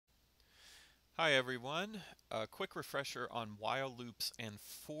Hi everyone. A quick refresher on while loops and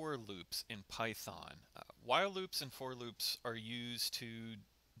for loops in Python. While loops and for loops are used to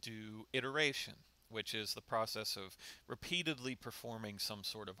do iteration, which is the process of repeatedly performing some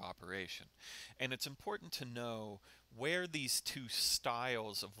sort of operation. And it's important to know where these two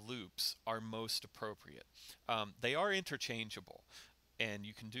styles of loops are most appropriate. They are interchangeable, and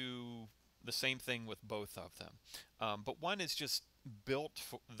you can do the same thing with both of them. But one is just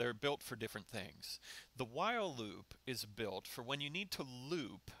they're built for different things. The while loop is built for when you need to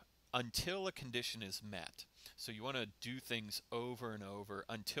loop until a condition is met. So you want to do things over and over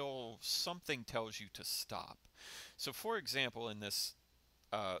until something tells you to stop. So for example, in this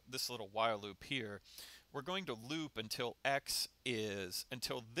little while loop here, we're going to loop until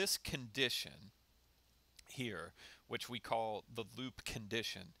until this condition here, which we call the loop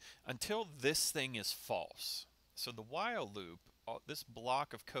condition, until this thing is false. So the while loop, this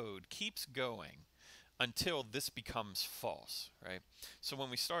block of code keeps going until this becomes false, right? So when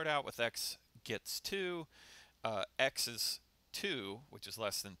we start out with x gets 2, x is 2, which is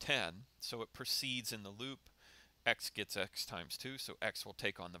less than 10, so it proceeds in the loop. X gets x times 2, so x will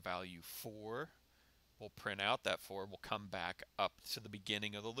take on the value 4. We'll print out that 4. We'll come back up to the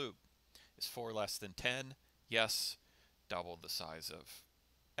beginning of the loop. Is 4 less than 10? Yes. Double the size of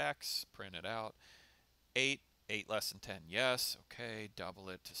x, print it out. 8, 8 less than 10? Yes. Okay, double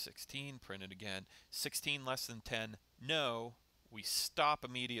it to 16, print it again. 16 less than 10? No. We stop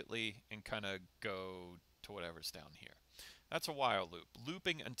immediately and kind of go to whatever's down here. That's a while loop,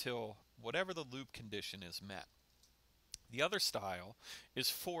 looping until whatever the loop condition is met. The other style is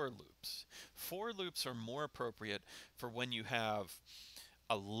for loops. For loops are more appropriate for when you have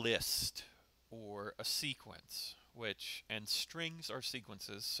a list or a sequence, and strings are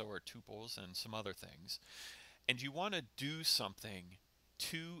sequences, so are tuples and some other things, and you want to do something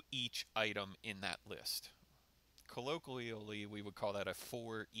to each item in that list. Colloquially, we would call that a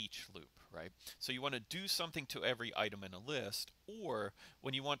for each loop, right? So you want to do something to every item in a list, or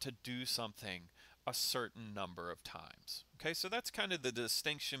when you want to do something a certain number of times. Okay, so that's kind of the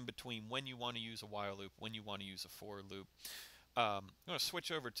distinction between when you want to use a while loop, when you want to use a for loop. I'm going to switch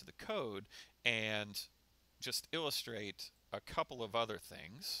over to the code and just illustrate a couple of other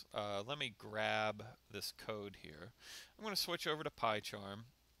things. Let me grab this code here. I'm going to switch over to PyCharm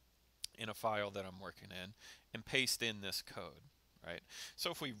in a file that I'm working in and paste in this code, right?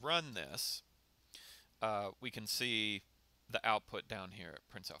 So if we run this, we can see the output down here. It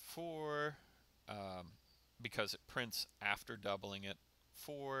prints out 4 because it prints after doubling it.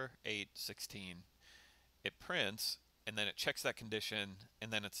 4, 8, 16. It prints, and then it checks that condition,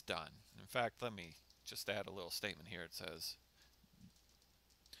 and then it's done. In fact, let me just add a little statement here. It says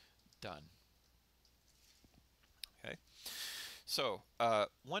done. Okay. So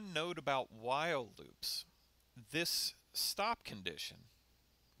one note about while loops. This stop condition,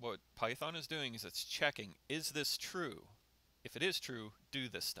 what Python is doing is it's checking, is this true? If it is true, do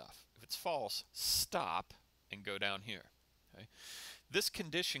this stuff. If it's false, stop and go down here. Okay. This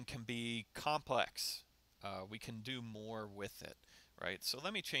condition can be complex. We can do more with it, right? So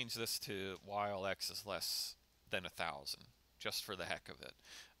let me change this to while x is less than 1,000, just for the heck of it.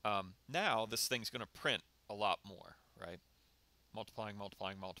 Now this thing's going to print a lot more, right? Multiplying,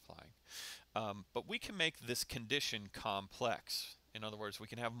 multiplying, multiplying. But we can make this condition complex. In other words, we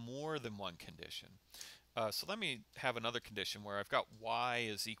can have more than one condition. So let me have another condition where I've got y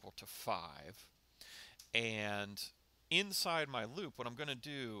is equal to 5, and inside my loop, what I'm going to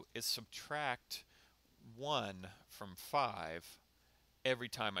do is subtract 1 from 5 every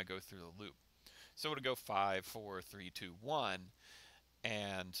time I go through the loop. So it'll go 5, 4, 3, 2, 1,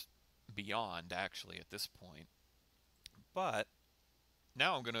 and beyond actually at this point. But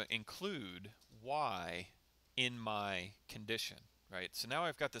now I'm going to include y in my condition, right? So now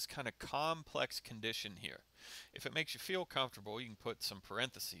I've got this kind of complex condition here. If it makes you feel comfortable, you can put some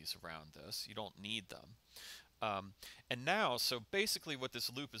parentheses around this. You don't need them. And now, so basically what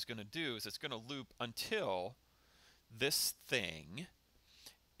this loop is going to do is it's going to loop until this thing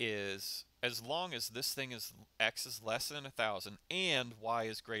is, as long as this thing is x is less than 1,000 and y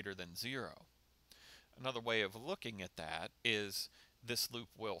is greater than 0. Another way of looking at that is this loop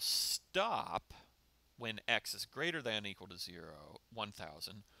will stop when x is greater than or equal to 0,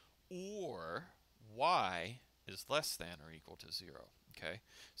 1,000, or y is less than or equal to 0. Okay,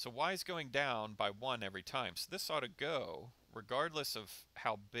 so y is going down by 1 every time. So this ought to go, regardless of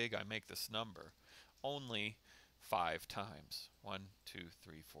how big I make this number, only 5 times. 1, 2,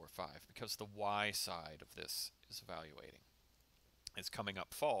 3, 4, 5, because the y side of this is evaluating. It's coming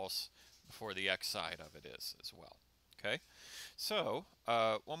up false before the x side of it is as well. Okay, so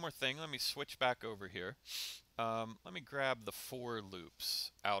one more thing, let me switch back over here. Let me grab the for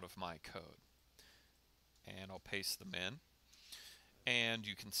loops out of my code and I'll paste them in. And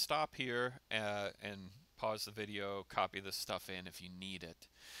you can stop here and pause the video, copy this stuff in if you need it.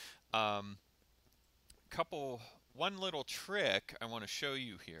 Um, one little trick I want to show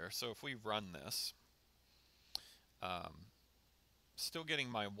you here. So if we run this, um, still getting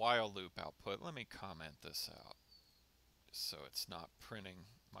my while loop output. Let me comment this out so it's not printing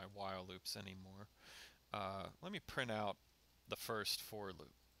my while loops anymore. Let me print out the first for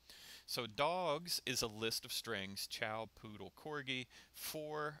loop. So dogs is a list of strings, chow, poodle, corgi.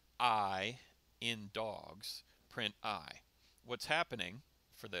 For I in dogs, print I. What's happening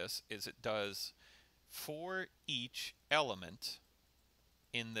for this is it does for each element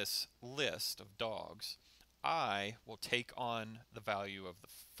in this list of dogs, I will take on the value of the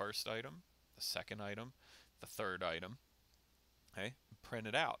first item, the second item, the third item, okay, and print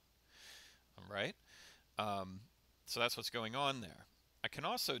it out. All right. So that's what's going on there. I can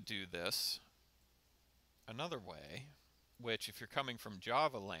also do this another way, which if you're coming from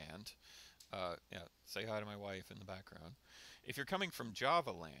Java land, yeah, say hi to my wife in the background. If you're coming from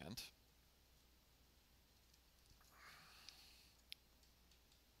Java land,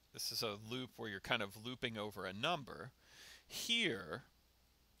 this is a loop where you're kind of looping over a number. Here,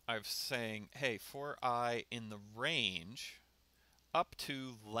 I'm saying, hey, for I in the range up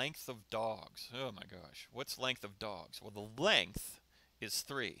to length of dogs. Oh my gosh, what's length of dogs? Well, the length is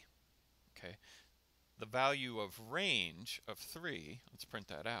 3. Okay, the value of range of 3, let's print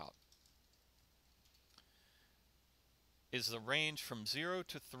that out, is the range from 0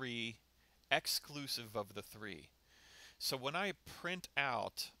 to 3 exclusive of the 3. So when I print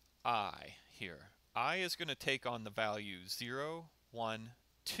out I here, I is going to take on the value 0, 1,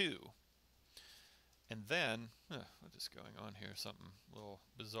 2. And then, what is going on here? Something a little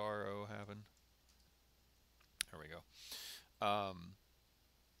bizarro happened. There we go.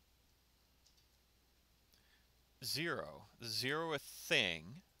 0, the 0th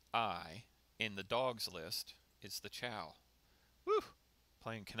thing, I, in the dogs list is the chow. Woo!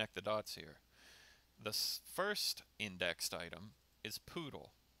 Playing connect the dots here. The first indexed item is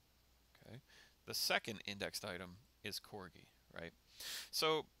poodle. Okay. The second indexed item is corgi, right?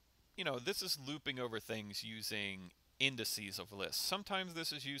 So, you know, this is looping over things using indices of lists. Sometimes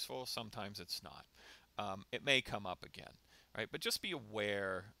this is useful, sometimes it's not. It may come up again, right? But just be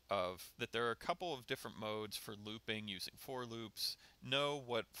aware of that there are a couple of different modes for looping using for loops. Know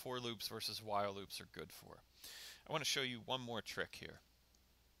what for loops versus while loops are good for. I want to show you one more trick here.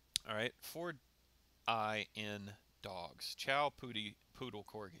 All right, for I in dogs, chow, poodle,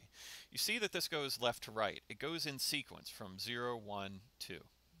 corgi. You see that this goes left to right. It goes in sequence from 0, 1, 2.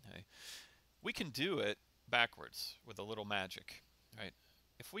 Okay? We can do it backwards with a little magic, right?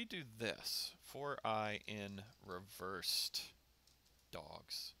 If we do this, for I in reversed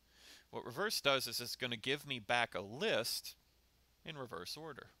dogs, what reverse does is it's going to give me back a list in reverse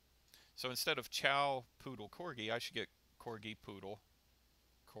order. So instead of chow, poodle, corgi, I should get corgi, poodle,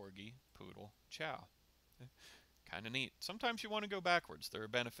 chow. Okay? Kind of neat. Sometimes you want to go backwards. There are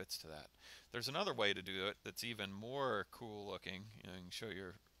benefits to that. There's another way to do it that's even more cool looking. You know, you can show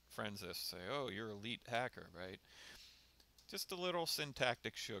your friends this, say, oh, you're elite hacker, right? Just a little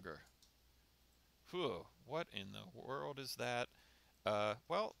syntactic sugar. Whew, what in the world is that?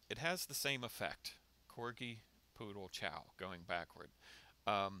 Well, it has the same effect. Corgi, poodle, chow, going backward.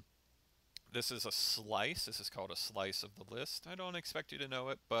 This is a slice. This is called a slice of the list. I don't expect you to know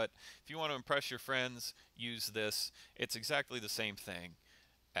it, but if you want to impress your friends, use this. It's exactly the same thing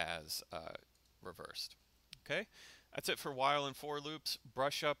as reversed. Okay? That's it for while and for loops.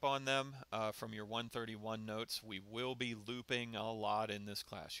 Brush up on them from your 131 notes. We will be looping a lot in this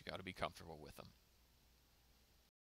class. You got to be comfortable with them.